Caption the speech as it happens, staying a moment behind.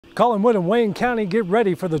Collinwood and Wayne County get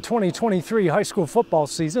ready for the 2023 high school football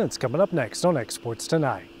season. It's coming up next on X Sports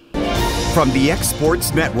Tonight. From the X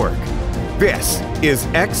Sports Network, this is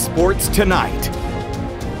X Sports Tonight.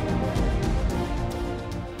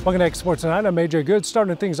 Welcome to X Sports Tonight. I'm AJ Good,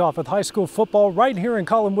 starting things off with high school football right here in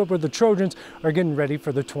Collinwood, where the Trojans are getting ready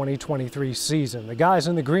for the 2023 season. The guys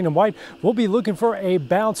in the green and white will be looking for a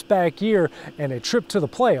bounce-back year and a trip to the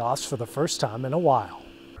playoffs for the first time in a while.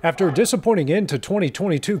 After a disappointing end to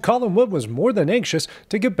 2022, Collinwood was more than anxious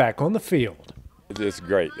to get back on the field. It's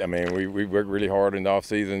great. I mean, we worked really hard in the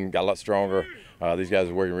offseason, got a lot stronger. These guys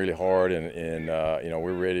are working really hard, and you know,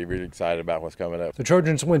 we're really excited about what's coming up. The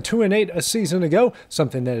Trojans went 2-8 a season ago,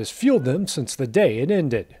 something that has fueled them since the day it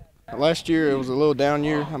ended. Last year it was a little down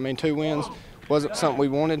year. I mean, 2 wins wasn't something we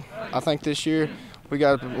wanted. I think this year we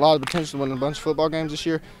got a lot of potential to win a bunch of football games this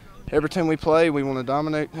year. Every time we play, we want to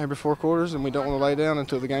dominate every 4 quarters, and we don't want to lay down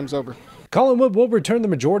until the game's over. Collinwood will return the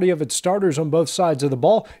majority of its starters on both sides of the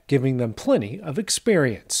ball, giving them plenty of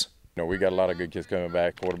experience. You know, we got a lot of good kids coming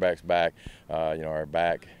back. Quarterback's back. You know, our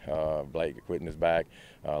back, Blake Quitton is back.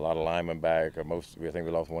 A lot of linemen back. I think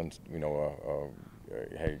we lost one.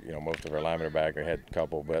 Most of our linemen are back. We had a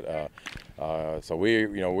couple, but so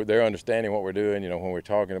they're understanding what we're doing. You know, when we're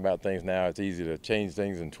talking about things now, it's easy to change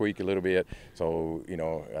things and tweak a little bit. So, you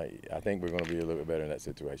know, I think we're going to be a little bit better in that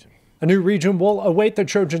situation. A new region will await the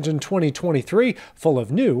Trojans in 2023, full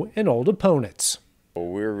of new and old opponents. Well,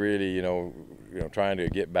 we're really, trying to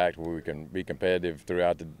get back to where we can be competitive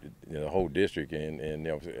throughout the whole district, and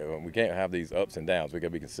we can't have these ups and downs. We got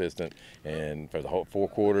to be consistent, and for the whole 4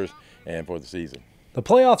 quarters and for the season. The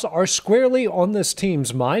playoffs are squarely on this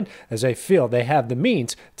team's mind as they feel they have the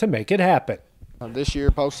means to make it happen. This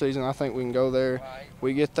year, postseason, I think we can go there.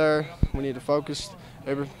 We get there, we need to focus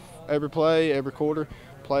every play, every quarter.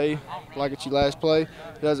 Play like it's your last play.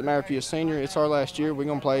 It doesn't matter if you're a senior. It's our last year. We're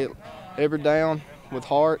going to play it every down with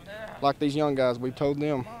heart. Like these young guys, we've told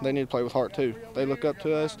them they need to play with heart too. They look up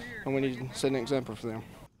to us, and we need to set an example for them.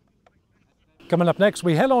 Coming up next,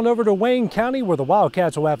 we head on over to Wayne County, where the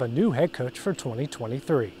Wildcats will have a new head coach for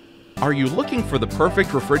 2023. Are you looking for the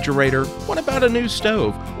perfect refrigerator? What about a new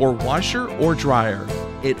stove or washer or dryer?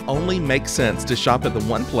 It only makes sense to shop at the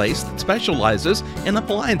one place that specializes in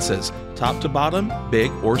appliances, top to bottom,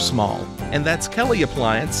 big or small. And that's Kelly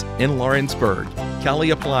Appliance in Lawrenceburg.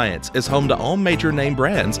 Kelly Appliance is home to all major name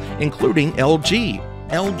brands, including LG.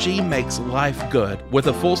 LG makes life good with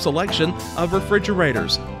a full selection of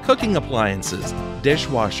refrigerators, cooking appliances,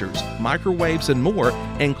 dishwashers, microwaves, and more,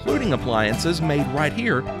 including appliances made right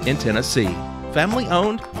here in Tennessee. Family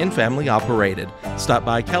owned and family operated. Stop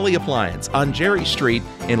by Kelly Appliance on Jerry Street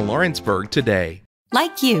in Lawrenceburg today.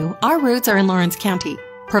 Like you, our roots are in Lawrence County,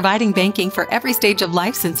 providing banking for every stage of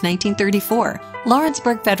life since 1934.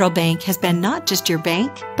 Lawrenceburg Federal Bank has been not just your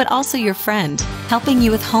bank, but also your friend, helping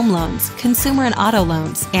you with home loans, consumer and auto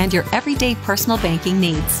loans, and your everyday personal banking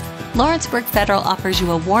needs. Lawrenceburg Federal offers you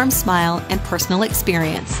a warm smile and personal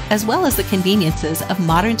experience, as well as the conveniences of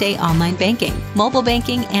modern-day online banking, mobile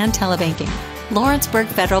banking, and telebanking. Lawrenceburg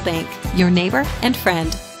Federal Bank, your neighbor and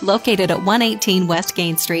friend, located at 118 West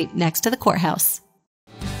Gain Street, next to the courthouse.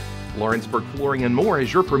 Lawrenceburg Flooring and More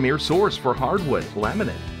is your premier source for hardwood,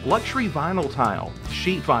 laminate, luxury vinyl tile,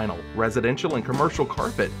 sheet vinyl, residential and commercial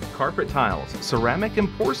carpet, carpet tiles, ceramic and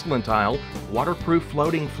porcelain tile, waterproof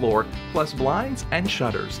floating floor, plus blinds and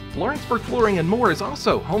shutters. Lawrenceburg Flooring and More is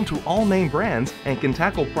also home to all name brands and can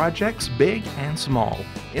tackle projects big and small.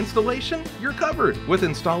 Installation? You're covered with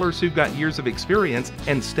installers who've got years of experience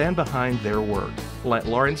and stand behind their work. Let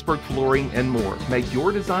Lawrenceburg Flooring and More make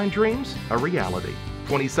your design dreams a reality.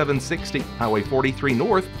 2760 Highway 43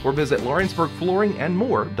 North, or visit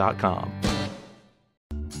LawrenceburgFlooringandMore.com.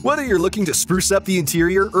 Whether you're looking to spruce up the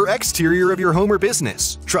interior or exterior of your home or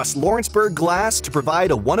business, trust Lawrenceburg Glass to provide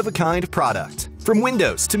a one-of-a-kind product. From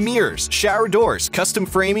windows to mirrors, shower doors, custom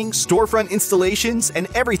framing, storefront installations, and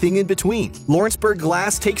everything in between, Lawrenceburg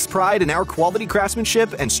Glass takes pride in our quality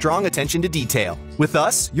craftsmanship and strong attention to detail. With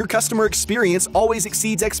us, your customer experience always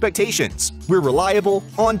exceeds expectations. We're reliable,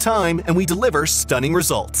 on time, and we deliver stunning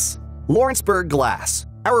results. Lawrenceburg Glass.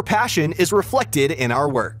 Our passion is reflected in our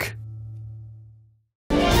work.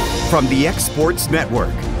 From the X Sports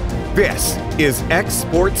Network, this is X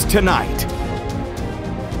Sports Tonight.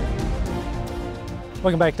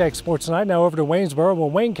 Welcome back to X Sports Tonight. Now over to Waynesboro, where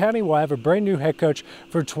Wayne County will have a brand new head coach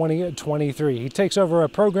for 2023. He takes over a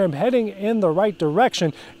program heading in the right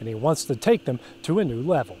direction, and he wants to take them to a new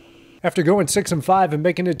level. After going 6-5 and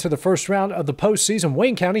making it to the first round of the postseason,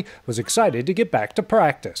 Wayne County was excited to get back to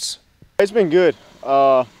practice. It's been good.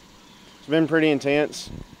 It's been pretty intense,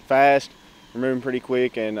 fast. We're moving pretty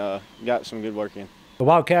quick and got some good work in. The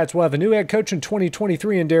Wildcats will have a new head coach in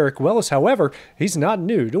 2023 in Derek Willis. However, he's not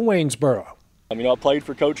new to Waynesboro. I played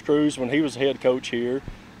for Coach Cruz when he was head coach here.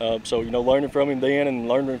 So, learning from him then and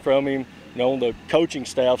learning from him, on the coaching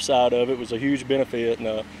staff side of it was a huge benefit.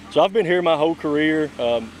 And, so I've been here my whole career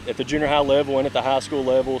at the junior high level and at the high school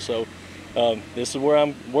level. So this is where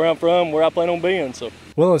I'm from, where I plan on being. So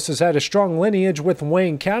Willis has had a strong lineage with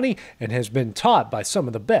Wayne County and has been taught by some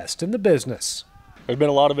of the best in the business. There's been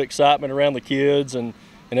a lot of excitement around the kids and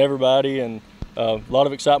everybody, and a lot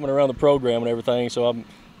of excitement around the program and everything. So the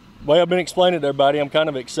way I've been explaining it to everybody, I'm kind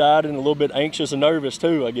of excited and a little bit anxious and nervous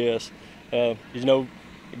too, I guess.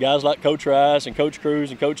 Guys like Coach Rice and Coach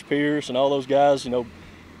Cruz and Coach Pierce and all those guys,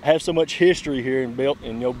 have so much history here and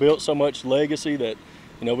built so much legacy that,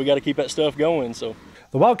 we got to keep that stuff going. So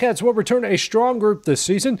the Wildcats will return a strong group this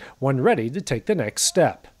season, one ready to take the next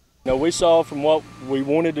step. We saw from what we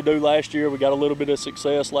wanted to do last year, we got a little bit of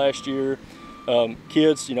success last year.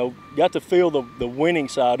 Kids, got to feel the winning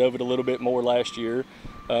side of it a little bit more last year.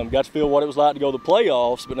 Got to feel what it was like to go to the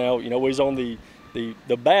playoffs, but now, he's on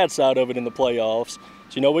the bad side of it in the playoffs.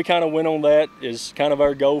 So, we kind of went on that as kind of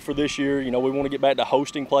our goal for this year. We want to get back to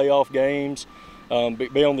hosting playoff games,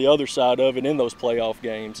 be on the other side of it in those playoff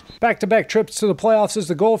games. Back-to-back trips to the playoffs is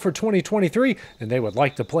the goal for 2023, and they would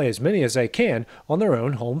like to play as many as they can on their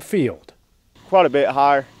own home field. Quite a bit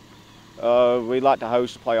higher. We'd like to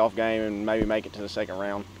host a playoff game and maybe make it to the second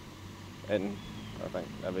round, and I think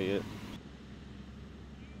that'd be it.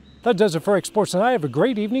 That does it for X Sports Tonight. Have a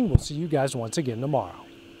great evening. We'll see you guys once again tomorrow.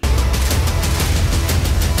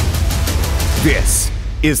 This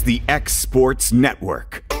is the X Sports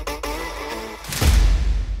Network.